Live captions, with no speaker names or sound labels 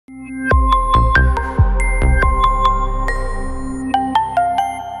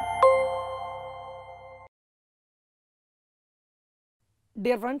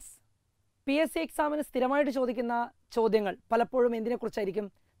Dear friends, PSC എക്സാമിന് സ്ഥിരമായിട്ട് ചോദിക്കുന്ന ചോദ്യങ്ങൾ പലപ്പോഴും എന്തിനെക്കുറിച്ചായിരിക്കും?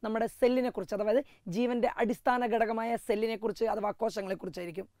 നമ്മുടെ സെല്ലിനെക്കുറിച്ച്, അതായത് ജീവന്റെ അടിസ്ഥാന ഘടകമായ സെല്ലിനെക്കുറിച്ച് അഥവാ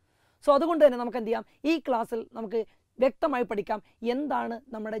കോശങ്ങളെക്കുറിച്ചായിരിക്കും. സോ അതുകൊണ്ട് തന്നെ നമുക്ക് എന്ത് ചെയ്യാം, ഈ ക്ലാസ്സിൽ നമുക്ക് വ്യക്തമായി പഠിക്കാം എന്താണ്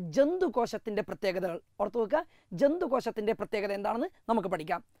നമ്മുടെ ജന്തുകോശത്തിൻ്റെ പ്രത്യേകതകൾ. ഓർത്തു വെക്കുക, ജന്തുകോശത്തിൻ്റെ പ്രത്യേകത എന്താണെന്ന് നമുക്ക്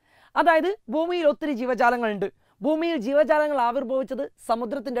പഠിക്കാം. അതായത് ഭൂമിയിൽ ഒത്തിരി ജീവജാലങ്ങളുണ്ട്. ഭൂമിയിൽ ജീവജാലങ്ങൾ ആവിർഭവിച്ചത്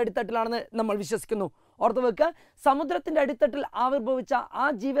സമുദ്രത്തിൻ്റെ അടിത്തട്ടിലാണെന്ന് നമ്മൾ വിശ്വസിക്കുന്നു. ഓർത്തു വെക്കുക, സമുദ്രത്തിൻ്റെ അടിത്തട്ടിൽ ആവിർഭവിച്ച ആ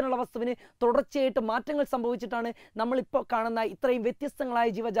ജീവനുള്ള വസ്തുവിന് തുടർച്ചയായിട്ട് മാറ്റങ്ങൾ സംഭവിച്ചിട്ടാണ് നമ്മളിപ്പോൾ കാണുന്ന ഇത്രയും വ്യത്യസ്തങ്ങളായ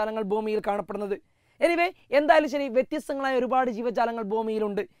ജീവജാലങ്ങൾ ഭൂമിയിൽ കാണപ്പെടുന്നത്. എനിവേ, എന്തായാലും ശരി, വ്യത്യസ്തങ്ങളായ ഒരുപാട് ജീവജാലങ്ങൾ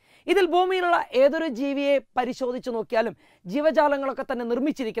ഭൂമിയിലുണ്ട്. ഇതിൽ ഭൂമിയിലുള്ള ഏതൊരു ജീവിയെ പരിശോധിച്ച് നോക്കിയാലും ജീവജാലങ്ങളൊക്കെ തന്നെ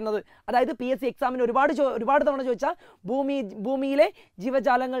നിർമ്മിച്ചിരിക്കുന്നത്, അതായത് PSC എക്സാമിന് ഒരുപാട് തവണ ചോദിച്ചാൽ ഭൂമിയിലെ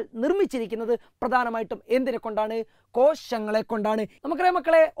ജീവജാലങ്ങൾ നിർമ്മിച്ചിരിക്കുന്നത് പ്രധാനമായിട്ടും എന്തിനെ കൊണ്ടാണ്? കോശങ്ങളെ കൊണ്ടാണ്. നമുക്കറിയാം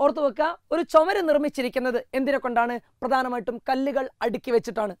മക്കളെ, ഓർത്തു വെക്കുക, ഒരു ചുമര് നിർമ്മിച്ചിരിക്കുന്നത് എന്തിനെ കൊണ്ടാണ്? പ്രധാനമായിട്ടും കല്ലുകൾ അടുക്കി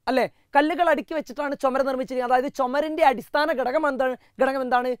വെച്ചിട്ടാണ്, അല്ലെ? കല്ലുകൾ അടുക്കി വെച്ചിട്ടാണ് ചുമര് നിർമ്മിച്ചിരിക്കുന്നത്. അതായത് ചുമരിന്റെ അടിസ്ഥാന ഘടകം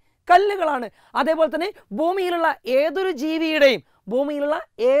എന്താണ്? കല്ലുകളാണ്. അതേപോലെ തന്നെ ഭൂമിയിലുള്ള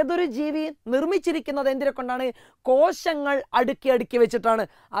ഏതൊരു ജീവി നിർമ്മിച്ചിരിക്കുന്നത് എന്തിനെ കൊണ്ടാണ്? കോശങ്ങൾ അടുക്കി വെച്ചിട്ടാണ്.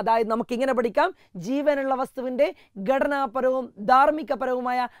 അതായത് നമുക്കിങ്ങനെ പഠിക്കാം, ജീവനുള്ള വസ്തുവിന്റെ ഘടനാപരവും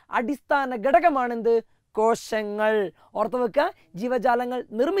ധാർമ്മികപരവുമായ അടിസ്ഥാന ഘടകമാണെന്ത്? കോശങ്ങൾ. ഓർത്തു വെക്കുക, ജീവജാലങ്ങൾ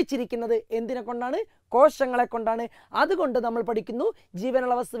നിർമ്മിച്ചിരിക്കുന്നത് എന്തിനെ കൊണ്ടാണ്? കോശങ്ങളെ കൊണ്ടാണ്. അതുകൊണ്ട് നമ്മൾ പഠിക്കുന്നു,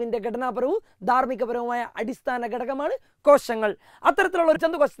 ജീവനുള്ള വസ്തുവിന്റെ ഘടനാപരവും ധാർമ്മികപരവുമായ അടിസ്ഥാന ഘടകമാണ് കോശങ്ങൾ. അത്തരത്തിലുള്ള ഒരു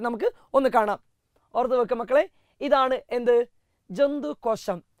ജന്തുകോശത്തെ നമുക്ക് ഒന്ന് കാണാം. ഓർത്തു വെക്കുക മക്കളെ, ഇതാണ് എന്ത്?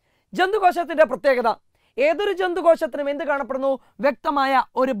 ജന്തുകോശം. ജന്തുകോശത്തിന്റെ പ്രത്യേകത, ഏതൊരു ജന്തുകോശത്തിനും എന്ത് കാണപ്പെടുന്നു? വ്യക്തമായ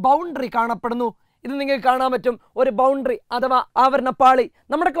ഒരു ബൗണ്ടറി കാണപ്പെടുന്നു. ഇത് നിങ്ങൾക്ക് കാണാൻ പറ്റും, ഒരു ബൗണ്ടറി അഥവാ ആവരണപ്പാളി.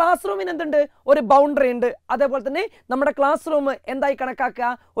 നമ്മുടെ ക്ലാസ് റൂമിന് എന്തുണ്ട്? ഒരു ബൗണ്ടറി ഉണ്ട്. അതേപോലെ തന്നെ നമ്മുടെ ക്ലാസ് റൂം എന്തായി കണക്കാക്കുക?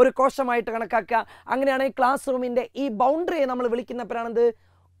 ഒരു കോശമായിട്ട് കണക്കാക്കുക. അങ്ങനെയാണെങ്കിൽ ക്ലാസ് റൂമിന്റെ ഈ ബൗണ്ടറിയെ നമ്മൾ വിളിക്കുന്ന പേരാണെന്ത്?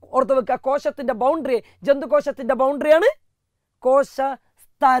 ഓർത്തു വെക്കുക, കോശത്തിന്റെ ബൗണ്ടറി, ജന്തുകോശത്തിന്റെ ബൗണ്ടറിയാണ്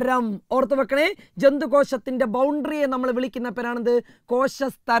കോശസ്തരം. ഓർത്തു വെക്കണേ, ജന്തുകോശത്തിന്റെ ബൗണ്ടറിയെ നമ്മൾ വിളിക്കുന്ന പേരാണെന്ത്?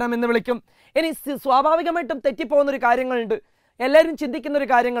 കോശസ്തരം എന്ന് വിളിക്കും. ഇനി സ്വാഭാവികമായിട്ടും തെറ്റിപ്പോകുന്നൊരു കാര്യങ്ങളുണ്ട്, എല്ലാവരും ചിന്തിക്കുന്ന ഒരു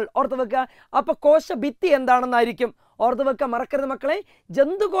കാര്യങ്ങൾ. ഓർത്തു വെക്കുക, അപ്പൊ കോശഭിത്തി എന്താണെന്നായിരിക്കും. ഓർത്തു വെക്കുക, മറക്കരുത് മക്കളെ,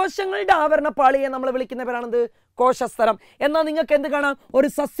 ജന്തുകോശങ്ങളുടെ ആവരണപ്പാളിയെ നമ്മൾ വിളിക്കുന്ന പേരാണെന്ത്? കോശസ്തരം. എന്നാൽ നിങ്ങൾക്ക് എന്ത് കാണാം? ഒരു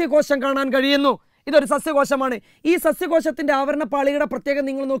സസ്യകോശം കാണാൻ കഴിയുന്നു. ഇതൊരു സസ്യകോശമാണ്. ഈ സസ്യകോശത്തിന്റെ ആവരണപ്പാളിയുടെ പ്രത്യേകം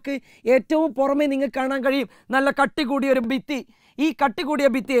നിങ്ങൾ നോക്ക്, ഏറ്റവും പുറമെ നിങ്ങൾക്ക് കാണാൻ കഴിയും നല്ല കട്ടി കൂടിയ ഒരു ഭിത്തി. ഈ കട്ടി കൂടിയ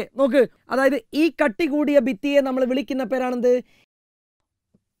ഭിത്തിയെ നോക്ക്, അതായത് ഈ കട്ടി കൂടിയ ഭിത്തിയെ നമ്മൾ വിളിക്കുന്ന പേരാണെന്ത്?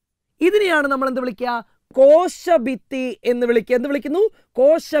 ഇതിനെയാണ് നമ്മൾ എന്ത് വിളിക്കുക? കോശഭിത്തി എന്ന് വിളിക്കുക. എന്ത് വിളിക്കുന്നു?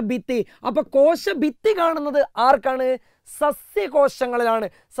 കോശഭിത്തി. അപ്പൊ കോശഭിത്തി കാണുന്നത് ആർക്കാണ്? സസ്യകോശങ്ങളിലാണ്.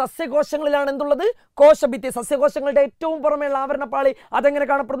 സസ്യകോശങ്ങളിലാണ് എന്തുള്ളത്? കോശഭിത്തി. സസ്യകോശങ്ങളുടെ ഏറ്റവും പുറമെയുള്ള ആവരണപ്പാളി അതെങ്ങനെ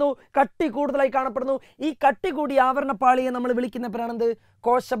കാണപ്പെടുന്നു? കട്ടി കൂടുതലായി കാണപ്പെടുന്നു. ഈ കട്ടി കൂടിയ ആവരണപ്പാളിയെ നമ്മൾ വിളിക്കുന്ന പേരാണെന്ത്?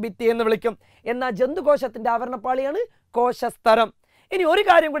 കോശഭിത്തി എന്ന് വിളിക്കും. എന്നാൽ ജന്തുകോശത്തിന്റെ ആവരണപ്പാളിയാണ് കോശസ്തരം. ഇനി ഒരു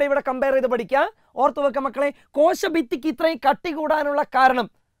കാര്യം കൂടെ ഇവിടെ കമ്പയർ ചെയ്ത് പഠിക്കുക. ഓർത്തു വെക്ക മക്കളെ, കോശഭിത്തിക്ക് ഇത്രയും കട്ടി കൂടാനുള്ള കാരണം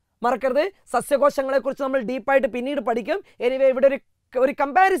മറക്കരുത്. സസ്യകോശങ്ങളെ കുറിച്ച് നമ്മൾ ഡീപ്പായിട്ട് പിന്നീട് പഠിക്കും. എനിവേ, ഇവിടെ ഒരു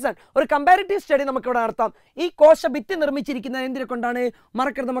കമ്പാരിറ്റീവ് സ്റ്റഡി നമുക്ക് ഇവിടെ നടത്താം. ഈ കോശഭിത്തി നിർമ്മിച്ചിരിക്കുന്നത് എന്തിനെ കൊണ്ടാണ്?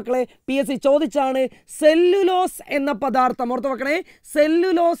 മറക്കരുത് മക്കളെ, PSC ചോദിച്ചാണ് സെല്ലുലോസ് എന്ന പദാർത്ഥം. ഓർത്തു വെക്കണേ,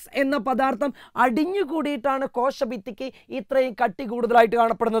 സെല്ലുലോസ് എന്ന പദാർത്ഥം അടിഞ്ഞുകൂടിയിട്ടാണ് കോശഭിത്തിക്ക് ഇത്രയും കട്ടി കൂടുതലായിട്ട്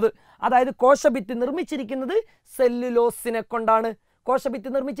കാണപ്പെടുന്നത്. അതായത് കോശഭിത്തി നിർമ്മിച്ചിരിക്കുന്നത് സെല്ലുലോസിനെ കൊണ്ടാണ്. കോശഭിത്തി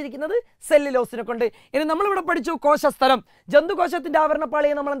നിർമ്മിച്ചിരിക്കുന്നത് സെല്ലുലോസിനെ കൊണ്ട്. ഇനി നമ്മളിവിടെ പഠിച്ചു കോശസ്തരം. ജന്തുകോശത്തിന്റെ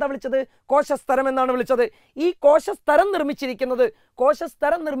ആവരണപ്പാളിയെ നമ്മൾ എന്താ വിളിച്ചത്? കോശസ്തരം എന്നാണ് വിളിച്ചത്. ഈ കോശസ്തരം നിർമ്മിച്ചിരിക്കുന്നത്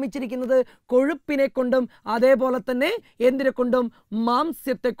കൊഴുപ്പിനെ കൊണ്ടും അതേപോലെ തന്നെ എന്തിനെ കൊണ്ടും?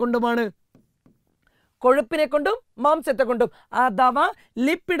 മാംസ്യത്തെ കൊണ്ടുമാണ്. കൊഴുപ്പിനെ കൊണ്ടും മാംസ്യത്തെ കൊണ്ടും അഥവാ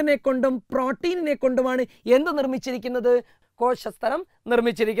ലിപ്പിഡിനെ കൊണ്ടും പ്രോട്ടീനിനെ കൊണ്ടുമാണ് എന്ത് നിർമ്മിച്ചിരിക്കുന്നത്? കോശസ്തരം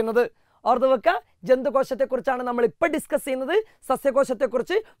നിർമ്മിച്ചിരിക്കുന്നത്. ഓർത്തു വെക്കുക, ജന്തുകോശത്തെക്കുറിച്ചാണ് നമ്മൾ ഇപ്പോൾ ഡിസ്കസ് ചെയ്യുന്നത്.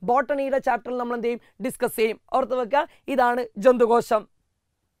 സസ്യകോശത്തെക്കുറിച്ച് ബോട്ടണിയുടെ ചാപ്റ്ററിൽ നമ്മൾ എന്ത് ചെയ്യും? ഡിസ്കസ് ചെയ്യും. ഓർത്തു വെക്കുക, ഇതാണ് ജന്തുകോശം.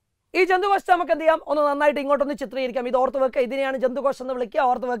 ഈ ജന്തുകോശത്തെ നമുക്ക് എന്ത് ചെയ്യാം? ഒന്ന് നന്നായിട്ട് ഇങ്ങോട്ടൊന്ന് ചിത്രീകരിക്കാം. ഇത് ഓർത്തു വെക്കുക, ഇതിനെയാണ് ജന്തുകോശം എന്ന് വിളിക്കുക.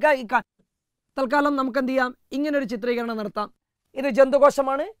 ഓർത്തു വെക്കുക, തൽക്കാലം നമുക്ക് എന്ത് ചെയ്യാം? ഇങ്ങനൊരു ചിത്രീകരണം നടത്താം. ഇത്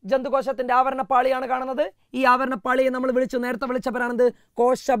ജന്തുകോശമാണ്. ജന്തുകോശത്തിന്റെ ആവരണപ്പാളിയാണ് കാണുന്നത്. ഈ ആവരണപ്പാളിയെ നമ്മൾ നേരത്തെ വിളിച്ച പേരാണെന്ത്?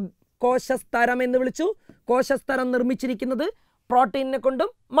 കോശസ്തരം എന്ന് വിളിച്ചു. കോശസ്തരം നിർമ്മിച്ചിരിക്കുന്നത് പ്രോട്ടീനെ കൊണ്ടും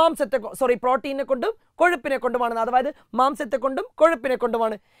കൊഴുപ്പിനെ കൊണ്ടുമാണ്. അതായത് മാംസ്യത്തെ കൊണ്ടും കൊഴുപ്പിനെ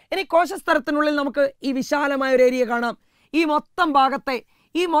കൊണ്ടുമാണ്. ഇനി കോശസ്തരത്തിനുള്ളിൽ നമുക്ക് ഈ വിശാലമായ ഒരു ഏരിയ കാണാം. ഈ മൊത്തം ഭാഗത്തെ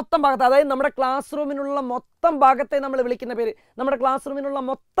അതായത് നമ്മുടെ ക്ലാസ് റൂമിനുള്ള മൊത്തം ഭാഗത്തെ നമ്മൾ വിളിക്കുന്ന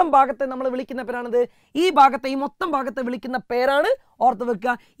പേരാണിത്. ഈ മൊത്തം ഭാഗത്തെ വിളിക്കുന്ന പേരാണ്, ഓർത്ത്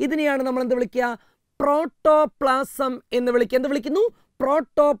വെക്കുക, ഇതിനെയാണ് നമ്മൾ എന്ത് വിളിക്കുക? പ്രോട്ടോപ്ലാസം എന്ന് വിളിക്കുക. എന്ത് വിളിക്കുന്നു?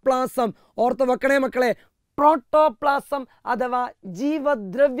 പ്രോട്ടോപ്ലാസം. ഓർത്ത് വെക്കണേ മക്കളെ, പ്രോട്ടോപ്ലാസം അഥവാ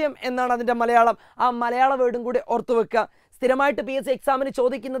ജീവദ്രവ്യം എന്നാണ് അതിൻ്റെ മലയാളം. ആ മലയാള വേർഡും കൂടി ഓർത്തു വെക്കുക. സ്ഥിരമായിട്ട് PSC എക്സാമിന്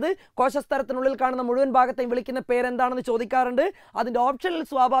ചോദിക്കുന്നത് കോശസ്തരത്തിനുള്ളിൽ കാണുന്ന മുഴുവൻ ഭാഗത്തെയും വിളിക്കുന്ന പേരെന്താണെന്ന് ചോദിക്കാറുണ്ട്. അതിൻ്റെ ഓപ്ഷനിൽ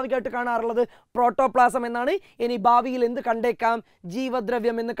സ്വാഭാവികമായിട്ട് കാണാറുള്ളത് പ്രോട്ടോപ്ലാസം എന്നാണ്. ഇനി ഭാവിയിൽ എന്ത് കണ്ടേക്കാം?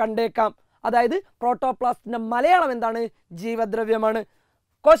 ജീവദ്രവ്യം എന്ന് കണ്ടേക്കാം. അതായത് പ്രോട്ടോപ്ലാസത്തിന്റെ മലയാളം എന്താണ്? ജീവദ്രവ്യമാണ്.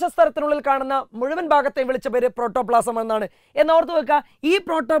 കോശസ്തരത്തിനുള്ളിൽ കാണുന്ന മുഴുവൻ ഭാഗത്തെ വിളിച്ച പേര് പ്രോട്ടോപ്ലാസം എന്നാണ്. എന്നോർത്ത് വെക്കുക, ഈ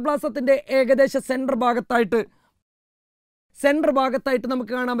പ്രോട്ടോപ്ലാസത്തിന്റെ ഏകദേശം സെൻട്രൽ ഭാഗത്തായിട്ട്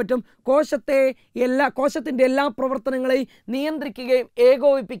നമുക്ക് കാണാൻ പറ്റും കോശത്തിന്റെ എല്ലാ പ്രവർത്തനങ്ങളെയും നിയന്ത്രിക്കുകയും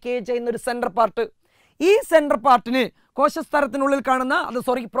ഏകോപിപ്പിക്കുകയും ചെയ്യുന്ന ഒരു സെൻട്രൽ പാർട്ട്. ഈ സെൻട്രൽ പാർട്ടിന് കോശസ്തരത്തിനുള്ളിൽ കാണുന്ന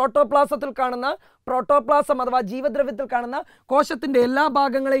പ്രോട്ടോപ്ലാസം അഥവാ ജീവദ്രവ്യത്തിൽ കാണുന്ന കോശത്തിന്റെ എല്ലാ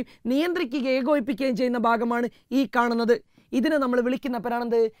ഭാഗങ്ങളെയും നിയന്ത്രിക്കുകയും ഏകോപിപ്പിക്കുകയും ചെയ്യുന്ന ഭാഗമാണ് ഈ കാണുന്നത്. ഇതിനെ നമ്മൾ വിളിക്കുന്ന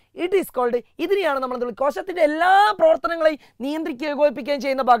പേരാണെന്ത്? It is called. ഇതിനെയാണ് നമ്മൾ കോശത്തിന്റെ എല്ലാ പ്രവർത്തനങ്ങളെയും നിയന്ത്രിക്കുകയും ഏകോപിപ്പിക്കുകയും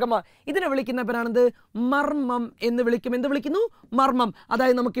ചെയ്യുന്ന ഭാഗമാണ്. ഇതിനെ വിളിക്കുന്ന പേരാണെന്ത്? മർമ്മം എന്ന് വിളിക്കും. എന്ത് വിളിക്കുന്നു? മർമ്മം.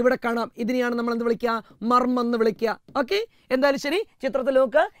 അതായത് നമുക്ക് ഇവിടെ കാണാം. ഇതിനെയാണ് നമ്മൾ എന്ത് വിളിക്കുക? മർമ്മം എന്ന് വിളിക്കുക. ഓക്കെ, എന്തായാലും ശരി, ചിത്രത്തിൽ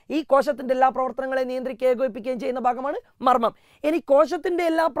നോക്കുക. ഈ കോശത്തിന്റെ എല്ലാ പ്രവർത്തനങ്ങളെയും നിയന്ത്രിക്കുകയും ഏകോപിപ്പിക്കുകയും ചെയ്യുന്ന ഭാഗമാണ് മർമ്മം. ഇനി കോശത്തിന്റെ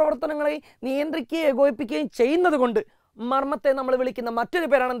എല്ലാ പ്രവർത്തനങ്ങളെയും നിയന്ത്രിക്കുകയും ഏകോപിപ്പിക്കുകയും ചെയ്യുന്നത് കൊണ്ട് മർമ്മത്തെ നമ്മൾ വിളിക്കുന്ന മറ്റൊരു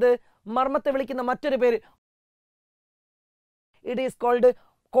പേരാണെന്ത്? മർമ്മത്തെ വിളിക്കുന്ന മറ്റൊരു പേര് ഇറ്റ് ഈസ് കോൾഡ്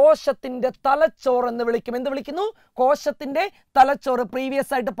കോശത്തിന്റെ തലച്ചോറ് എന്ന് വിളിക്കും. എന്ത് വിളിക്കുന്നു? കോശത്തിന്റെ തലച്ചോറ്.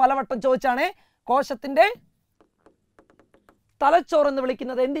 പ്രീവിയസ് ആയിട്ട് പലവട്ടം ചോദിച്ചാണ്. കോശത്തിന്റെ തലച്ചോറ് എന്ന്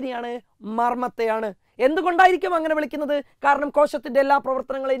വിളിക്കുന്നത് എന്തിനെയാണ്? മർമ്മത്തെയാണ്. എന്തുകൊണ്ടായിരിക്കും അങ്ങനെ വിളിക്കുന്നത്? കാരണം കോശത്തിന്റെ എല്ലാ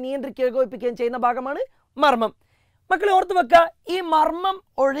പ്രവർത്തനങ്ങളെയും നിയന്ത്രിക്കുകയും ഏകോപിപ്പിക്കുകയും ചെയ്യുന്ന ഭാഗമാണ് മർമ്മം. മക്കളെ ഓർത്തു വെക്കുക, ഈ മർമ്മം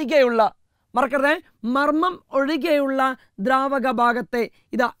ഒഴികെയുള്ള ദ്രാവക ഭാഗത്തെ,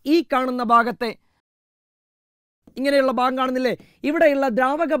 ഇതാ ഈ കാണുന്ന ഭാഗത്തെ, ഇങ്ങനെയുള്ള ഭാഗം കാണുന്നില്ലേ? ഇവിടെയുള്ള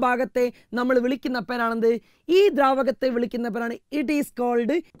ദ്രാവക ഭാഗത്തെ നമ്മൾ വിളിക്കുന്ന പേരാണെന്ത്? ഈ ദ്രാവകത്തെ വിളിക്കുന്ന പേരാണ് ഇറ്റ് ഈസ്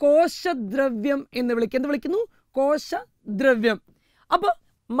കോൾഡ് കോശദ്രവ്യം എന്ന് വിളിക്കും. എന്ത് വിളിക്കുന്നു? കോശദ്രവ്യം. അപ്പൊ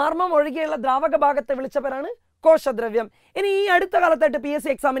മർമ്മം ഒഴികെയുള്ള ദ്രാവക ഭാഗത്തെ വിളിച്ച പേരാണ് കോശദ്രവ്യം. ഇനി ഈ അടുത്ത കാലത്തായിട്ട് PSC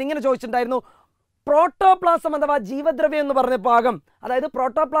എക്സാമിന് ഇങ്ങനെ ചോദിച്ചിട്ടുണ്ടായിരുന്നു, പ്രോട്ടോപ്ലാസം അഥവാ ജീവദ്രവ്യം എന്ന് പറഞ്ഞ ഭാഗം, അതായത്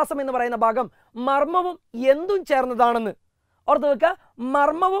പ്രോട്ടോപ്ലാസം എന്ന് പറയുന്ന ഭാഗം മർമ്മവും എന്തും ചേർന്നതാണെന്ന്. ഓർത്ത് വെക്കുക,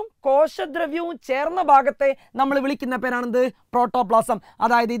 മർമ്മവും കോശദ്രവ്യവും ചേർന്ന ഭാഗത്തെ നമ്മൾ വിളിക്കുന്ന പേരാണെന്ത്? പ്രോട്ടോപ്ലാസം.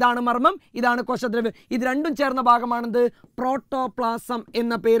 അതായത് ഇതാണ് മർമ്മം, ഇതാണ് കോശദ്രവ്യം. ഇത് രണ്ടും ചേർന്ന ഭാഗമാണെന്ത്? പ്രോട്ടോപ്ലാസം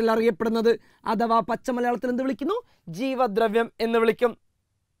എന്ന പേരിൽ അറിയപ്പെടുന്നത്. അഥവാ പച്ചമലയാളത്തിൽ എന്ത് വിളിക്കുന്നു? ജീവദ്രവ്യം എന്ന് വിളിക്കും.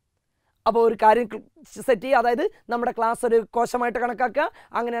 അപ്പോൾ ഒരു കാര്യം സെറ്റ് ചെയ്യുക, അതായത് നമ്മുടെ ക്ലാസ് ഒരു കോശമായിട്ട് കണക്കാക്കുക.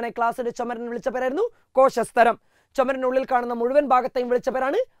 അങ്ങനെയാണെങ്കിൽ ക്ലാസ്സിന്റെ ചുമരൻ വിളിച്ച പേരായിരുന്നു കോശസ്തരം. ചുമരനുള്ളിൽ കാണുന്ന മുഴുവൻ ഭാഗത്തെയും വിളിച്ച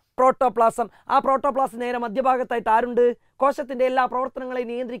പേരാണ് പ്രോട്ടോപ്ലാസം. ആ പ്രോട്ടോപ്ലാസം നേരെ മധ്യഭാഗത്തായിട്ട് ആരുണ്ട്? കോശത്തിന്റെ എല്ലാ പ്രവർത്തനങ്ങളെയും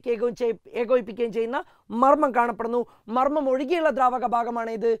നിയന്ത്രിക്കുകയും ഏകോപിപ്പിക്കുകയും ചെയ്യുന്ന മർമ്മം കാണപ്പെടുന്നു. മർമ്മം ഒഴികെയുള്ള ദ്രാവക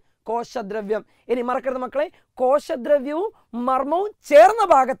ഭാഗമാണ് ഇത് കോശദ്രവ്യം. ഇനി മറക്കരുത് മക്കളെ, കോശദ്രവ്യവും മർമ്മവും ചേർന്ന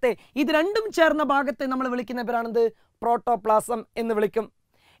ഭാഗത്തെ, ഇത് രണ്ടും ചേർന്ന ഭാഗത്തെ നമ്മൾ വിളിക്കുന്ന പേരാണെന്ത്? പ്രോട്ടോപ്ലാസം എന്ന് വിളിക്കും.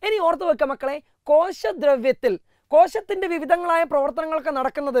 ഇനി ഓർത്തു വെക്കുക മക്കളെ, കോശത്തിന്റെ വിവിധങ്ങളായ പ്രവർത്തനങ്ങളൊക്കെ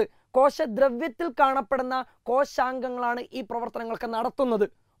നടക്കുന്നത് കോശദ്രവ്യത്തിൽ കാണപ്പെടുന്ന കോശാംഗങ്ങളാണ് ഈ പ്രവർത്തനങ്ങളൊക്കെ നടത്തുന്നത്.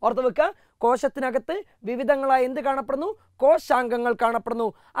 ഓർത്തു വെക്കുക, കോശത്തിനകത്ത് വിവിധങ്ങളായ എന്ത് കാണപ്പെടുന്നു? കോശാംഗങ്ങൾ കാണപ്പെടുന്നു.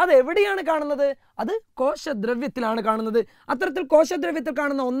 അത് എവിടെയാണ് കാണുന്നത്? അത് കോശദ്രവ്യത്തിലാണ് കാണുന്നത്. അത്തരത്തിൽ കോശദ്രവ്യത്തിൽ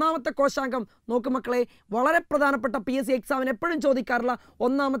കാണുന്ന ഒന്നാമത്തെ കോശാംഗം നോക്കു മക്കളെ, വളരെ പ്രധാനപ്പെട്ട PSC എക്സാമിന് എപ്പോഴും ചോദിക്കാറുള്ള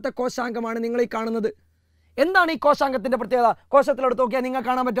ഒന്നാമത്തെ കോശാംഗമാണ് നിങ്ങൾ ഈ കാണുന്നത്. എന്താണ് ഈ കോശാംഗത്തിന്റെ പ്രത്യേകത? കോശത്തിലെടുത്ത് നോക്കിയാൽ നിങ്ങൾക്ക്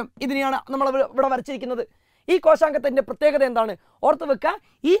കാണാൻ പറ്റും. ഇതിനെയാണ് നമ്മൾ ഇവിടെ വരച്ചിരിക്കുന്നത്. ഈ കോശാംഗത്തിന്റെ പ്രത്യേകത എന്താണ്? ഓർത്ത് വെക്കുക,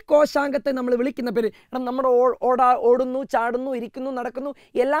 ഈ കോശാംഗത്തെ നമ്മൾ വിളിക്കുന്ന പേര്, നമ്മൾ ഓടുന്നു, ചാടുന്നു, ഇരിക്കുന്നു, നടക്കുന്നു,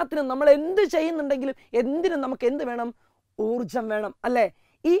 എല്ലാത്തിനും നമ്മൾ എന്ത് ചെയ്യുന്നുണ്ടെങ്കിലും എന്തിനും നമുക്ക് എന്ത് വേണം? ഊർജം വേണം, അല്ലേ?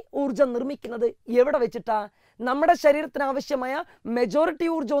 ഈ ഊർജം നിർമ്മിക്കുന്നത് എവിടെ വെച്ചിട്ടാ? നമ്മുടെ ശരീരത്തിന് ആവശ്യമായ മെജോറിറ്റി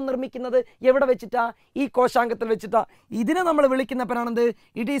ഊർജവും നിർമ്മിക്കുന്നത് എവിടെ വെച്ചിട്ടാ? ഈ കോശാംഗത്തിൽ വെച്ചിട്ടാ. ഇതിനെ നമ്മൾ വിളിക്കുന്ന പേരാണെന്ത്?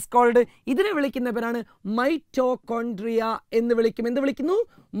 ഇറ്റ് ഈസ് കോൾഡ്, ഇതിനെ വിളിക്കുന്ന പേരാണ് മൈറ്റോകോൺഡ്രിയ എന്ന് വിളിക്കും. എന്ത് വിളിക്കുന്നു?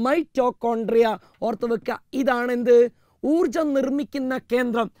 മൈറ്റോകോൺഡ്രിയ. ഓർത്ത് വെക്കുക, ഇതാണ് എന്ത്? ഊർജം നിർമ്മിക്കുന്ന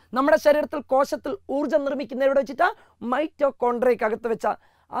കേന്ദ്രം. നമ്മുടെ ശരീരത്തിൽ കോശത്തിൽ ഊർജം നിർമ്മിക്കുന്ന എവിടെ വെച്ചിട്ടാ? മൈറ്റോകോൺഡ്രിയക്കകത്ത് വെച്ചാ.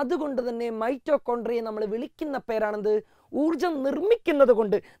 അതുകൊണ്ട് തന്നെ മൈറ്റോകോൺഡ്രിയയെ നമ്മൾ വിളിക്കുന്ന പേരാണെന്ത്? ഊർജം നിർമ്മിക്കുന്നത്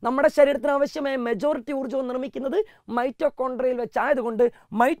കൊണ്ട്, നമ്മുടെ ശരീരത്തിന് ആവശ്യമായ മെജോറിറ്റി ഊർജവും നിർമ്മിക്കുന്നത് മൈറ്റോകോൺഡ്രിയയിൽ വെച്ചായതുകൊണ്ട്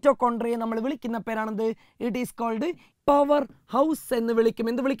മൈറ്റോകോൺഡ്രിയയെ നമ്മൾ വിളിക്കുന്ന പേരാണെന്ത്? It is called power house എന്ന് വിളിക്കും.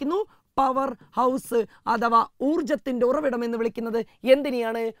 എന്ത് വിളിക്കുന്നു? പവർ ഹൗസ് അഥവാ ഊർജത്തിന്റെ ഉറവിടം എന്ന് വിളിക്കുന്നത്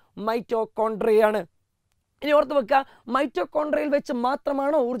എന്തിനെയാണ്? മൈറ്റോകോൺഡ്രിയയാണ്. ഇനി ഓർത്ത് വെക്കുക, മൈറ്റോകോൺഡ്രിയയിൽ വെച്ച്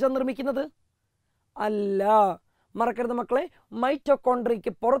മാത്രമാണോ ഊർജം നിർമ്മിക്കുന്നത്? അല്ല, മറക്കരുത് മക്കളെ,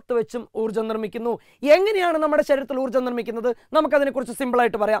 മൈറ്റോകോൺഡ്രിയയ്ക്ക് പുറത്ത് വെച്ചും ഊർജം നിർമ്മിക്കുന്നു. എങ്ങനെയാണ് നമ്മുടെ ശരീരത്തിൽ ഊർജം നിർമ്മിക്കുന്നത്? നമുക്കതിനെക്കുറിച്ച്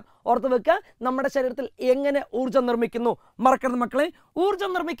സിമ്പിളായിട്ട് പറയാം. ഓർത്ത് വെക്കുക, നമ്മുടെ ശരീരത്തിൽ എങ്ങനെ ഊർജം നിർമ്മിക്കുന്നു? മറക്കരുത് മക്കളെ,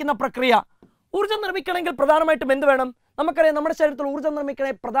 ഊർജം നിർമ്മിക്കുന്ന പ്രക്രിയ. ഊർജം നിർമ്മിക്കണമെങ്കിൽ പ്രധാനമായിട്ടും എന്ത് വേണം? നമുക്കറിയാം, നമ്മുടെ ശരീരത്തിൽ ഊർജം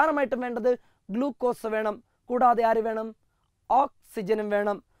നിർമ്മിക്കണമെങ്കിൽ പ്രധാനമായിട്ടും വേണ്ടത് ഗ്ലൂക്കോസ് വേണം, കൂടാതെ ആര് വേണം? ഓക്സിജനും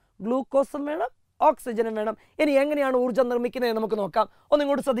വേണം. ഗ്ലൂക്കോസും വേണം, ഓക്സിജനും വേണം. ഇനി എങ്ങനെയാണ് ഊർജ്ജം നിർമ്മിക്കുന്നത് നമുക്ക് നോക്കാം.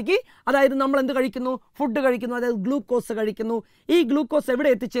 ഒന്നിങ്ങോട്ട് ശ്രദ്ധിക്കുക. അതായത് നമ്മൾ എന്ത് കഴിക്കുന്നു? ഫുഡ് കഴിക്കുന്നു, അതായത് ഗ്ലൂക്കോസ് കഴിക്കുന്നു. ഈ ഗ്ലൂക്കോസ്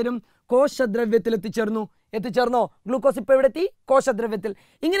എവിടെ എത്തിച്ചേരും? കോശദ്രവ്യത്തിൽ എത്തിച്ചേർന്നോ? ഗ്ലൂക്കോസ് ഇപ്പോൾ എവിടെ എത്തി? കോശദ്രവ്യത്തിൽ.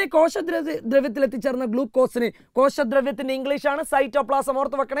 ഇങ്ങനെ കോശദ്രവ്യത്തിൽ എത്തിച്ചേർന്ന ഗ്ലൂക്കോസിന്, കോശദ്രവ്യത്തിന്റെ ഇംഗ്ലീഷാണ് സൈറ്റോപ്ലാസം,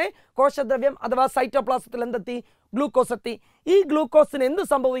 ഓർത്ത് വെക്കണേ. കോശദ്രവ്യം അഥവാ സൈറ്റോപ്ലാസത്തിൽ എന്തെത്തി? ഗ്ലൂക്കോസ് എത്തി. ഈ ഗ്ലൂക്കോസിന് എന്ത്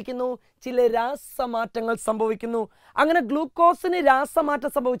സംഭവിക്കുന്നു? ചില രാസമാറ്റങ്ങൾ സംഭവിക്കുന്നു. അങ്ങനെ ഗ്ലൂക്കോസിന്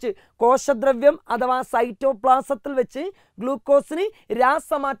രാസമാറ്റം സംഭവിച്ച് കോശദ്രവ്യം അഥവാ സൈറ്റോപ്ലാസത്തിൽ വെച്ച് ഗ്ലൂക്കോസിന്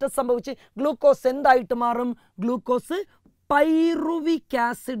രാസമാറ്റം സംഭവിച്ച് ഗ്ലൂക്കോസ് എന്തായിട്ട് മാറും? ഗ്ലൂക്കോസ് പൈറുവിക്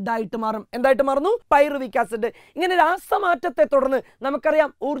ആസിഡ് ആയിട്ട് മാറും. എന്തായിട്ട് മാറുന്നു? Pyruvic acid. ഇങ്ങനെ രാസമാറ്റത്തെ തുടർന്ന്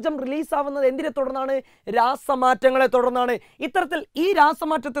നമുക്കറിയാം ഊർജ്ജം റിലീസ് ആവുന്നത് എന്തിനെ തുടർന്നാണ്? രാസമാറ്റങ്ങളെ തുടർന്നാണ്. ഇത്തരത്തിൽ ഈ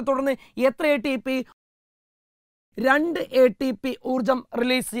രാസമാറ്റത്തെ തുടർന്ന് എത്ര ATP? 2 ATP ഊർജ്ജം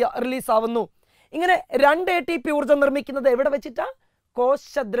റിലീസ് ആവുന്നു. ഇങ്ങനെ 2 ATP ഊർജ്ജം നിർമ്മിക്കുന്നത് എവിടെ വെച്ചിട്ടാ?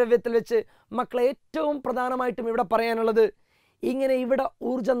 കോശദ്രവ്യത്തിൽ വെച്ച്. മക്കളെ, ഏറ്റവും പ്രധാനമായിട്ടും ഇവിടെ പറയാനുള്ളത്, ഇങ്ങനെ ഇവിടെ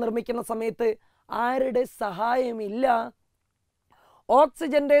ഊർജ്ജം നിർമ്മിക്കുന്ന സമയത്ത് ആരുടെ സഹായമില്ല?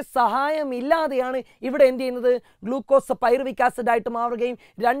 ഓക്സിജന്റെ സഹായമില്ലാതെയാണ് ഇവിടെ എന്ത് ചെയ്യുന്നത്? ഗ്ലൂക്കോസ് പൈറുവിക് ആസിഡ് ആയിട്ട് മാറുകയും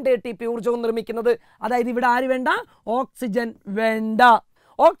 2 ATP ഊർജ്ജവും നിർമ്മിക്കുന്നത്. അതായത് ഇവിടെ ആര് വേണ്ട? ഓക്സിജൻ വേണ്ട.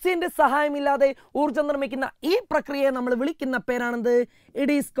 ഓക്സിജന്റെ സഹായമില്ലാതെ ഊർജ്ജം നിർമ്മിക്കുന്ന ഈ പ്രക്രിയയെ നമ്മൾ വിളിക്കുന്ന പേരാണെന്ത്?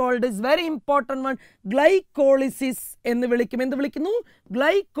 It is called, is very important one, glycolysis എന്ന് വിളിക്കും. എന്ത് വിളിക്കുന്നു?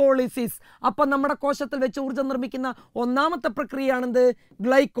 ഗ്ലൈക്കോളിസിസ്. അപ്പം നമ്മുടെ കോശത്തിൽ വെച്ച് ഊർജ്ജം നിർമ്മിക്കുന്ന ഒന്നാമത്തെ പ്രക്രിയയാണെന്ത്?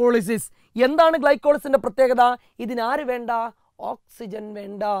 ഗ്ലൈക്കോളിസിസ്. എന്താണ് ഗ്ലൈക്കോളിസിന്റെ പ്രത്യേകത? ഇതിനാര് വേണ്ട? ഓക്സിജൻ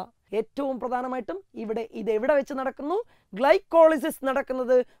വേണ്ട. ഏറ്റവും പ്രധാനമായിട്ടും ഇവിടെ ഇത് എവിടെ വെച്ച് നടക്കുന്നു? ഗ്ലൈക്കോളിസിസ്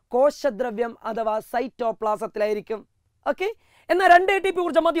നടക്കുന്നത് കോശദ്രവ്യം അഥവാ സൈറ്റോപ്ലാസത്തിലായിരിക്കും. ഓക്കെ. എന്നാൽ 2 ATP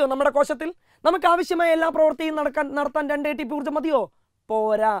ഊർജ്ജം മതിയോ നമ്മുടെ കോശത്തിൽ? നമുക്ക് ആവശ്യമായ എല്ലാ പ്രവൃത്തിയും നടത്താൻ 2 ATP ഊർജ്ജം മതിയോ?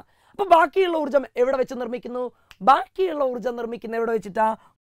 പോരാ. അപ്പൊ ബാക്കിയുള്ള ഊർജ്ജം എവിടെ വെച്ച് നിർമ്മിക്കുന്നു? ബാക്കിയുള്ള ഊർജ്ജം നിർമ്മിക്കുന്ന എവിടെ വെച്ചിട്ടാ?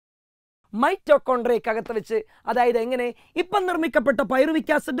 മൈറ്റോകോൺഡ്രിയക്കകത്ത് വെച്ച്. അതായത് എങ്ങനെ? ഇപ്പം നിർമ്മിക്കപ്പെട്ട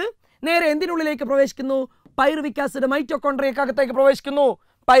പൈറുവിക് ആസിഡ് നേരെ എന്തിനുള്ളിലേക്ക് പ്രവേശിക്കുന്നു? പൈറുവിക് ആസിഡ് മൈറ്റോകോൺഡ്രിയക്കകത്തേക്ക് പ്രവേശിക്കുന്നു.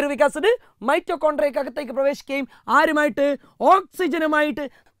 പൈറുവിക് ആസിഡ് മൈറ്റോകോൺഡ്രിയക്കകത്തേക്ക് പ്രവേശിക്കുകയും ആരുമായിട്ട്? ഓക്സിജനുമായിട്ട്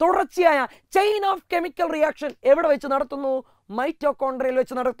തുടർച്ചയായ ചെയിൻ ഓഫ് കെമിക്കൽ റിയാക്ഷൻ എവിടെ വെച്ച് നടത്തുന്നു? മൈറ്റോകോൺഡ്രിയയിൽ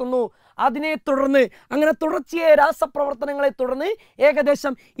വെച്ച് നടത്തുന്നു. അതിനെ തുടർന്ന്, അങ്ങനെ തുടർച്ചയായ രാസപ്രവർത്തനങ്ങളെ തുടർന്ന്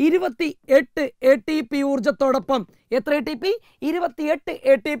ഏകദേശം 28 ATP ഊർജ്ജത്തോടൊപ്പം, എത്ര ATP? 28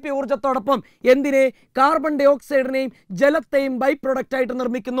 ATP ഊർജ്ജത്തോടൊപ്പം എന്തിനെ? കാർബൺ ഡൈ ഓക്സൈഡിനെയും ജലത്തെയും ബൈ പ്രൊഡക്റ്റ് ആയിട്ട്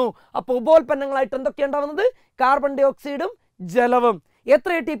നിർമ്മിക്കുന്നു. അപ്പോൾ ഉപോൽപ്പന്നങ്ങളായിട്ട് എന്തൊക്കെയാണ് ഉണ്ടാവുന്നത്? കാർബൺ ഡൈ ഓക്സൈഡും ജലവും.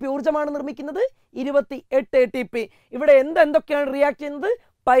 എത്ര ATP ഊർജ്ജമാണ് നിർമ്മിക്കുന്നത്? 28 ATP. ഇവിടെ എന്തൊക്കെയാണ് റിയാക്ട് ചെയ്യുന്നത്?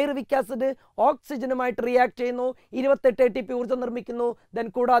 പൈറുവിക് ആസിഡ് ഓക്സിജനുമായിട്ട് റിയാക്ട് ചെയ്യുന്നു, 28 ATP ഊർജ്ജം നിർമ്മിക്കുന്നു. ദെൻ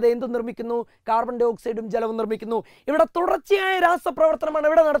കൂടാതെ എന്തും നിർമ്മിക്കുന്നു? കാർബൺ ഡൈ ഓക്സൈഡും ജലവും നിർമ്മിക്കുന്നു. ഇവിടെ തുടർച്ചയായ രാസപ്രവർത്തനമാണ്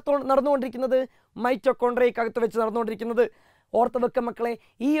ഇവിടെ നടന്നുകൊണ്ടിരിക്കുന്നത്? മൈറ്റോകോൺഡ്രിയക്കകത്ത് വെച്ച് നടന്നുകൊണ്ടിരിക്കുന്നത്. ഓർത്ത് വെക്ക മക്കളെ,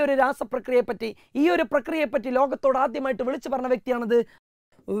 ഈ ഒരു പ്രക്രിയയെപ്പറ്റി ലോകത്തോട് ആദ്യമായിട്ട് വിളിച്ചു പറഞ്ഞ വ്യക്തിയാണത്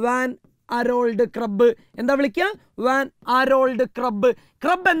വാൻ അരോൾഡ് ക്രബ്. എന്താ വിളിക്കുക? Van അരോൾഡ് Krebs.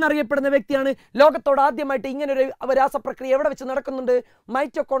 ക്രബ് എന്നറിയപ്പെടുന്ന വ്യക്തിയാണ് ലോകത്തോട് ആദ്യമായിട്ട് ഇങ്ങനൊരു രാസപ്രക്രിയ എവിടെ വെച്ച് നടക്കുന്നുണ്ട്?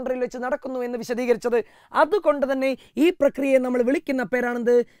 മൈറ്റോകോൺഡ്രിയയിൽ വെച്ച് നടക്കുന്നു എന്ന് വിശദീകരിച്ചത്. അതുകൊണ്ട് തന്നെ ഈ പ്രക്രിയയെ നമ്മൾ വിളിക്കുന്ന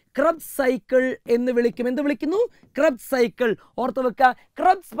പേരാണെന്ത്? ക്രബ്സ് സൈക്കിൾ എന്ന് വിളിക്കും. എന്ത് വിളിക്കുന്നു? Krebs cycle. ഓർത്ത് വെക്കുക,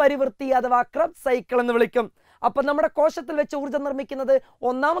 ക്രബ്സ് പരിവൃത്തി അഥവാ ക്രബ്സ് സൈക്കിൾ എന്ന് വിളിക്കും. അപ്പൊ നമ്മുടെ കോശത്തിൽ വെച്ച് ഊർജ്ജം നിർമ്മിക്കുന്നത്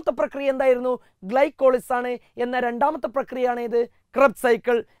ഒന്നാമത്തെ പ്രക്രിയ എന്തായിരുന്നു? ഗ്ലൈക്കോളിസ് ആണ്. എന്നാൽ രണ്ടാമത്തെ പ്രക്രിയയാണ് ഇത് ക്രബ്സ്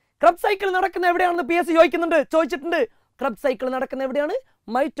സൈക്കിൾ. ക്രബ്സ് സൈക്കിൾ നടക്കുന്ന എവിടെയാണെന്ന് PSC ചോദിച്ചിട്ടുണ്ട്. ക്രബ്സ് സൈക്കിൾ നടക്കുന്ന എവിടെയാണ്?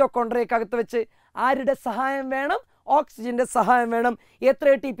 മൈറ്റോകോൺഡ്രിയക്കകത്ത് വെച്ച്. ആരുടെ സഹായം വേണം? ഓക്സിജന്റെ സഹായം വേണം. എത്ര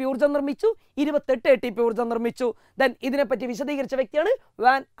ATP ഊർജ്ജം നിർമ്മിച്ചു? 28 ATP ഊർജ്ജം നിർമ്മിച്ചു. ദെൻ ഇതിനെപ്പറ്റി വിശദീകരിച്ച വ്യക്തിയാണ്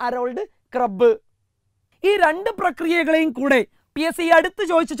വാൻ അരോൾഡ് ക്രബ്. ഈ 2 പ്രക്രിയകളെയും കൂടെ PSC അടുത്ത്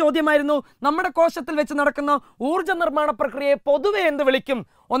ചോദിച്ച ചോദ്യമായിരുന്നു, നമ്മുടെ കോശത്തിൽ വെച്ച് നടക്കുന്ന ഊർജ്ജ നിർമ്മാണ പ്രക്രിയയെ പൊതുവെ എന്ത് വിളിക്കും?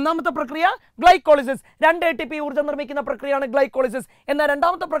 ഒന്നാമത്തെ പ്രക്രിയ ഗ്ലൈക്കോളിസിസ്, 2 ATP ഊർജ്ജം നിർമ്മിക്കുന്ന പ്രക്രിയയാണ് ഗ്ലൈക്കോളിസിസ്. എന്നാൽ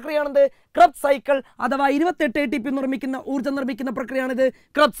രണ്ടാമത്തെ പ്രക്രിയയാണെന്ത്? ക്രബ്സ് സൈക്കിൾ അഥവാ 28 ATP ഊർജ്ജം നിർമ്മിക്കുന്ന പ്രക്രിയയാണിത്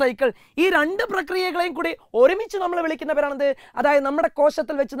ക്രബ്സ് സൈക്കിൾ. ഈ 2 പ്രക്രിയകളെയും കൂടി ഒരുമിച്ച് നമ്മൾ വിളിക്കുന്ന പേരാണെന്ത്? അതായത് നമ്മുടെ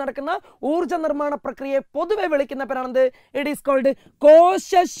കോശത്തിൽ വെച്ച് നടക്കുന്ന ഊർജ്ജ നിർമ്മാണ പ്രക്രിയയെ പൊതുവെ വിളിക്കുന്ന പേരാണെന്ത്? ഇറ്റ് ഈസ് കോൾഡ്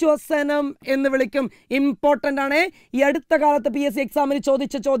കോശശ്വസനം എന്ന് വിളിക്കും. ഇമ്പോർട്ടന്റ് ആണ്. ഈ അടുത്ത കാലത്ത് PSC എക്സാമിന്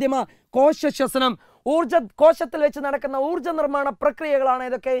ചോദിച്ച ചോദ്യമാണ് കോശശ്വസനം. കോശത്തിൽ വെച്ച് നടക്കുന്ന ഊർജ്ജ നിർമ്മാണ പ്രക്രിയകളാണ്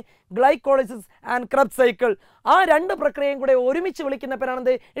ഇതൊക്കെ? Glycolysis and Krebs cycle. ആ 2 പ്രക്രിയയും കൂടെ ഒരുമിച്ച് വിളിക്കുന്ന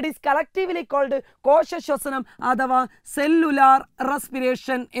പേരാണെന്ത്? ഇറ്റ് ഈസ് കളക്റ്റീവ്ലി കോൾഡ് കോശശ്വസനം അഥവാ സെല്ലുലാർ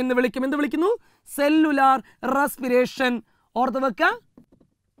റെസ്പിറേഷൻ എന്ന് വിളിക്കും. എന്ത് വിളിക്കുന്നു? Cellular respiration. ഓർത്ത് വെക്കുക,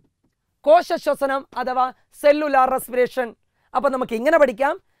 കോശശ്വസനം അഥവാ സെല്ലുലാർ റെസ്പിറേഷൻ. അപ്പൊ നമുക്ക് ഇങ്ങനെ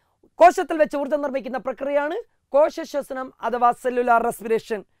പഠിക്കാം, കോശത്തിൽ വെച്ച് ഊർജ്ജം നിർമ്മിക്കുന്ന പ്രക്രിയയാണ് കോശശ്വസനം അഥവാ സെല്ലുലാർ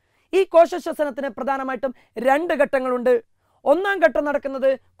റെസ്പിറേഷൻ. ഈ കോശശ്വസനത്തിന് പ്രധാനമായിട്ടും 2 ഘട്ടങ്ങളുണ്ട്. ഒന്നാം ഘട്ടം നടക്കുന്നത്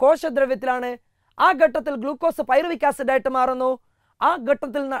കോശദ്രവ്യത്തിലാണ്. ആ ഘട്ടത്തിൽ ഗ്ലൂക്കോസ് പൈറുവിക് ആസിഡ് ആയിട്ട് മാറുന്നു. ആ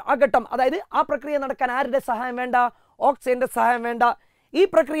ഘട്ടം അതായത് ആ പ്രക്രിയ നടക്കാൻ ആരുടെ സഹായം വേണ്ട? ഓക്സിജന്റെ സഹായം വേണ്ട. ഈ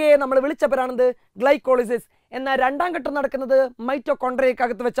പ്രക്രിയയെ നമ്മൾ വിളിച്ച പേരാണെന്ത്? ഗ്ലൈക്കോളിസിസ്. എന്നാൽ രണ്ടാം ഘട്ടം നടക്കുന്നത്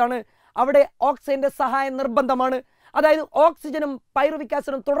മൈറ്റോകോൺട്രിയക്കകത്ത് വെച്ചാണ്. അവിടെ ഓക്സിജന്റെ സഹായം നിർബന്ധമാണ്. അതായത് ഓക്സിജനും പൈറുവിക്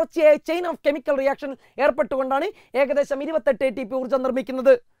ആസിഡും തുടർച്ചയായ ചെയിൻ ഓഫ് കെമിക്കൽ റിയാക്ഷൻ ഏർപ്പെട്ടുകൊണ്ടാണ് ഏകദേശം 28 ATP ഊർജ്ജം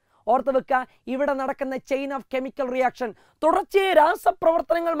നിർമ്മിക്കുന്നത്. ഓർത്ത് വെക്കുക, ഇവിടെ നടക്കുന്ന ചെയിൻ ഓഫ് കെമിക്കൽ റിയാക്ഷൻ തുടർച്ചയായ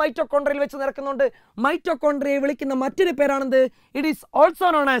രാസപ്രവർത്തനങ്ങൾ മൈറ്റോകോൺട്രിയയിൽ വെച്ച് നടക്കുന്നുണ്ട്. മൈറ്റോകോൺട്രിയയെ വിളിക്കുന്ന മറ്റൊരു പേരാണെന്ത്? It is also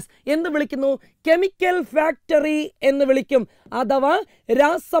known as എന്ന് വിളിക്കുന്നു, കെമിക്കൽ ഫാക്ടറി എന്ന് വിളിക്കും. അഥവാ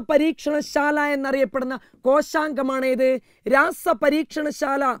രാസപരീക്ഷണശാല എന്നറിയപ്പെടുന്ന കോശാംഗമാണ് ഇത്.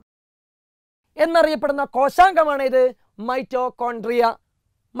 രാസപരീക്ഷണശാല എന്നറിയപ്പെടുന്ന കോശാംഗമാണ് ഇത് മൈറ്റോകോൺട്രിയ.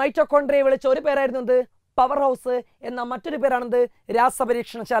 മൈറ്റോകോൺട്രിയയെ വിളിച്ച ഒരു പേരായിരുന്നത് പവർ ഹൗസ് എന്ന മറ്റൊരു പേരാണെന്ത്?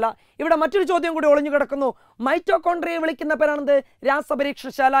 രാസപരീക്ഷണശാല. ഇവിടെ മറ്റൊരു ചോദ്യം കൂടി ഒളിഞ്ഞു കിടക്കുന്നു. മൈറ്റോകോൺട്രിയയെ വിളിക്കുന്ന പേരാണെന്ത്?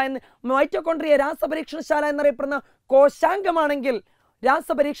 രാസപരീക്ഷണശാല എന്ന്. മൈറ്റോകോൺട്രിയ രാസപരീക്ഷണശാല എന്നറിയപ്പെടുന്ന കോശാംഗമാണെങ്കിൽ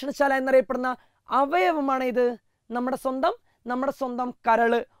രാസപരീക്ഷണശാല എന്നറിയപ്പെടുന്ന അവയവമാണ് ഇത് നമ്മുടെ സ്വന്തം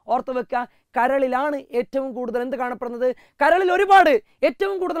കരള്. ഓർത്ത് വെക്കുക, കരളിലാണ് ഏറ്റവും കൂടുതൽ എന്ത് കാണപ്പെടുന്നത്? കരളിൽ ഒരുപാട്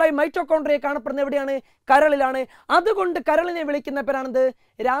ഏറ്റവും കൂടുതലായി മൈറ്റോകോൺട്രിയ കാണപ്പെടുന്നത് എവിടെയാണ്? കരളിലാണ്. അതുകൊണ്ട് കരളിനെ വിളിക്കുന്ന പേരാണെന്ത്?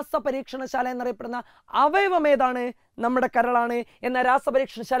 രാസപരീക്ഷണശാല എന്നറിയപ്പെടുന്ന അവയവം ഏതാണ്? നമ്മുടെ കരളാണ്. എന്നാൽ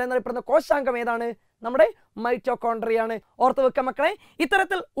രാസപരീക്ഷണശാല എന്നറിയപ്പെടുന്ന കോശാംഗം ഏതാണ്? നമ്മുടെ മൈറ്റോകോൺട്രിയാണ്. ഓർത്ത് വെക്കുക മക്കളെ,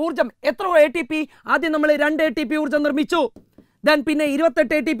 ഇത്തരത്തിൽ ഊർജ്ജം എത്ര ATP? ആദ്യം നമ്മൾ 2 ATP ഊർജ്ജം നിർമ്മിച്ചു. പിന്നെ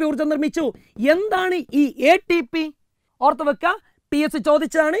 28 ATP ഊർജ്ജം നിർമ്മിച്ചു. എന്താണ് ഈ ATP? ഓർത്ത് വെക്കുക, PSC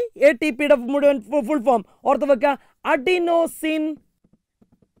ചോദിച്ചതാണ് ATPയുടെ മുഴുവൻ ഫുൾ ഫോം. ഓർത്ത് വെക്കുക, അഡിനോസിൻ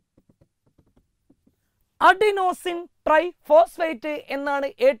ട്രൈഫോസ്ഫേറ്റ് എന്നാണ്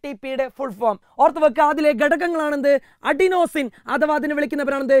ATPയുടെ ഫുൾ ഫോം. ഓർത്ത് വെക്കുക, അതിലെ ഘടകങ്ങളാണെന്ത്? അഡിനോസിൻ അഥവാ അതിനെ വിളിക്കുന്ന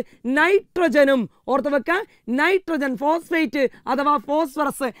പേരാണെന്ത്? നൈട്രജനും. ഓർത്ത് വെക്കുക, നൈട്രജൻ, ഫോസ്ഫേറ്റ് അഥവാ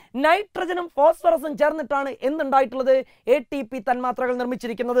ഫോസ്ഫറസ്. നൈട്രജനും ഫോസ്ഫറസും ചേർന്നിട്ടാണ് എന്തുണ്ടായിട്ടുള്ളത്? ATP തന്മാത്രകൾ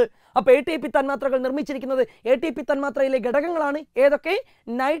നിർമ്മിച്ചിരിക്കുന്നത്. അപ്പോൾ ATP തന്മാത്രകൾ നിർമ്മിച്ചിരിക്കുന്നത് ATP തന്മാത്രയിലെ ഘടകങ്ങളാണ്. ഏതൊക്കെ?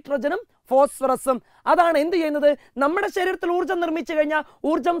 നൈട്രജനും ഫോസ്ഫറസും. അതാണ് എന്ത് ചെയ്യുന്നത്? നമ്മുടെ ശരീരത്തിൽ ഊർജ്ജം നിർമ്മിച്ചു കഴിഞ്ഞാൽ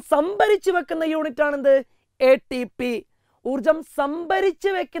ഊർജ്ജം സംഭരിച്ചു വെക്കുന്ന യൂണിറ്റ് ആണെന്ത്? ATP. ഊർജം സംഭരിച്ചു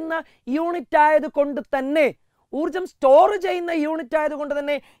വെക്കുന്ന യൂണിറ്റ് ആയതുകൊണ്ട് തന്നെ, ഊർജം സ്റ്റോർ ചെയ്യുന്ന യൂണിറ്റ് ആയതുകൊണ്ട്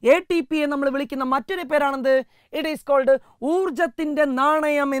തന്നെ ATPയെ നമ്മൾ വിളിക്കുന്ന മറ്റൊരു പേരാണെന്ത്? ഇറ്റ് ഈസ് കോൾഡ് ഊർജത്തിന്റെ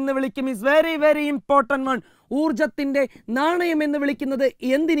നാണയം എന്ന് വിളിക്കും. Is very very important one. ഊർജത്തിന്റെ നാണയം എന്ന് വിളിക്കുന്നത്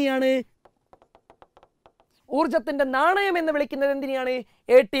എന്തിനെയാണ്? ഊർജത്തിന്റെ നാണയം എന്ന് വിളിക്കുന്നത് എന്തിനെയാണ്?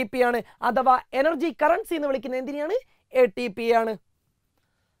 ATP ആണ്. അഥവാ എനർജി കറൻസി എന്ന് വിളിക്കുന്നത് എന്തിനെയാണ്? ATP ആണ്.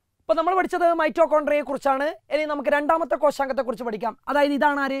 അപ്പോൾ നമ്മൾ പഠിച്ചത് മൈറ്റോകോൺട്രിയയെ കുറിച്ചാണ്. ഇനി നമുക്ക് രണ്ടാമത്തെ കോശാംഗത്തെ കുറിച്ച് പഠിക്കാം. അതായത്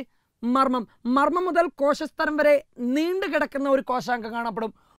ഇതാണ് ആര്? മർമ്മം. മർമ്മം മുതൽ കോശസ്തരം വരെ നീണ്ടു കിടക്കുന്ന ഒരു കോശാംഗം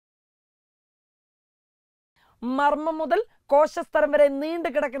കാണപ്പെടും. മർമ്മം മുതൽ കോശസ്തരം വരെ നീണ്ടു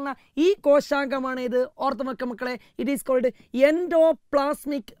കിടക്കുന്ന ഈ കോശാംഗമാണ് ഇത്. ഓർത്ത് വെക്കുക മക്കളെ, it is called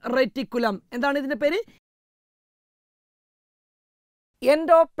endoplasmic reticulum. എന്താണ് ഇതിന്റെ പേര്?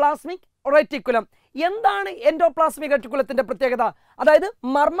 Endoplasmic reticulum. എന്താണ് എൻഡോപ്ലാസ്മിക് റെറ്റിക്കുലത്തിന്റെ പ്രത്യേകത? അതായത്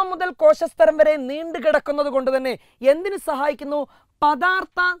മർമ്മം മുതൽ കോശസ്തരം വരെ നീണ്ടു കിടക്കുന്നത് കൊണ്ട് തന്നെ എന്തിനു സഹായിക്കുന്നു?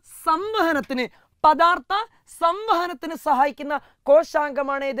 പദാർത്ഥ സംവഹനത്തിന് സഹായിക്കുന്ന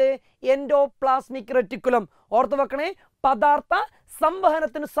കോശാംഗമാണ് ഇത് എൻഡോപ്ലാസ്മിക് റെറ്റിക്കുലം. ഓർത്തു വെക്കണേ, പദാർത്ഥ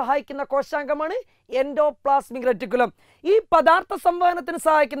സംവഹനത്തിന് സഹായിക്കുന്ന കോശാംഗമാണ് എൻഡോപ്ലാസ്മിക് റെറ്റിക്കുലം. ഈ പദാർത്ഥ സംവഹനത്തിന്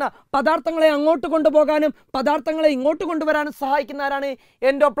സഹായിക്കുന്ന, പദാർത്ഥങ്ങളെ അങ്ങോട്ട് കൊണ്ടുപോകാനും പദാർത്ഥങ്ങളെ ഇങ്ങോട്ട് കൊണ്ടുവരാനും സഹായിക്കുന്ന ആരാണ്?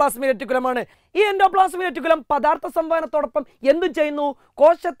 എൻഡോപ്ലാസ്മിക് റെറ്റിക്കുലമാണ്. ഈ എൻഡോപ്ലാസ്മിക് റെറ്റിക്കുലം പദാർത്ഥ സംവഹനത്തോടൊപ്പം എന്തു ചെയ്യുന്നു?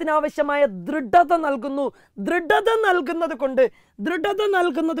 കോശത്തിനാവശ്യമായ ദൃഢത നൽകുന്നു. ദൃഢത നൽകുന്നത്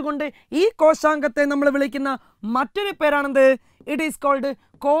കൊണ്ട് ഈ കോശാംഗത്തെ നമ്മൾ വിളിക്കുന്ന മറ്റൊരു പേരാണെന്ത്? ഇറ്റ് ഈസ് കോൾഡ്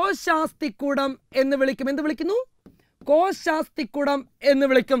കോശാസ്ഥികൂടം എന്ന് വിളിക്കും. എന്ത് വിളിക്കുന്നു? കോശാസ്ഥികൂടം എന്ന്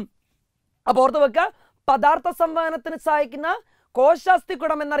വിളിക്കും. അപ്പോൾ ഓർത്ത് വെക്കുക, പദാർത്ഥ സംവഹനത്തിന് സഹായിക്കുന്ന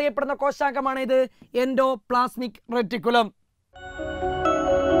കോശാസ്ഥികൂടം എന്നറിയപ്പെടുന്ന കോശാംഗമാണ് ഇത് എൻഡോപ്ലാസ്മിക് റെറ്റിക്കുലം.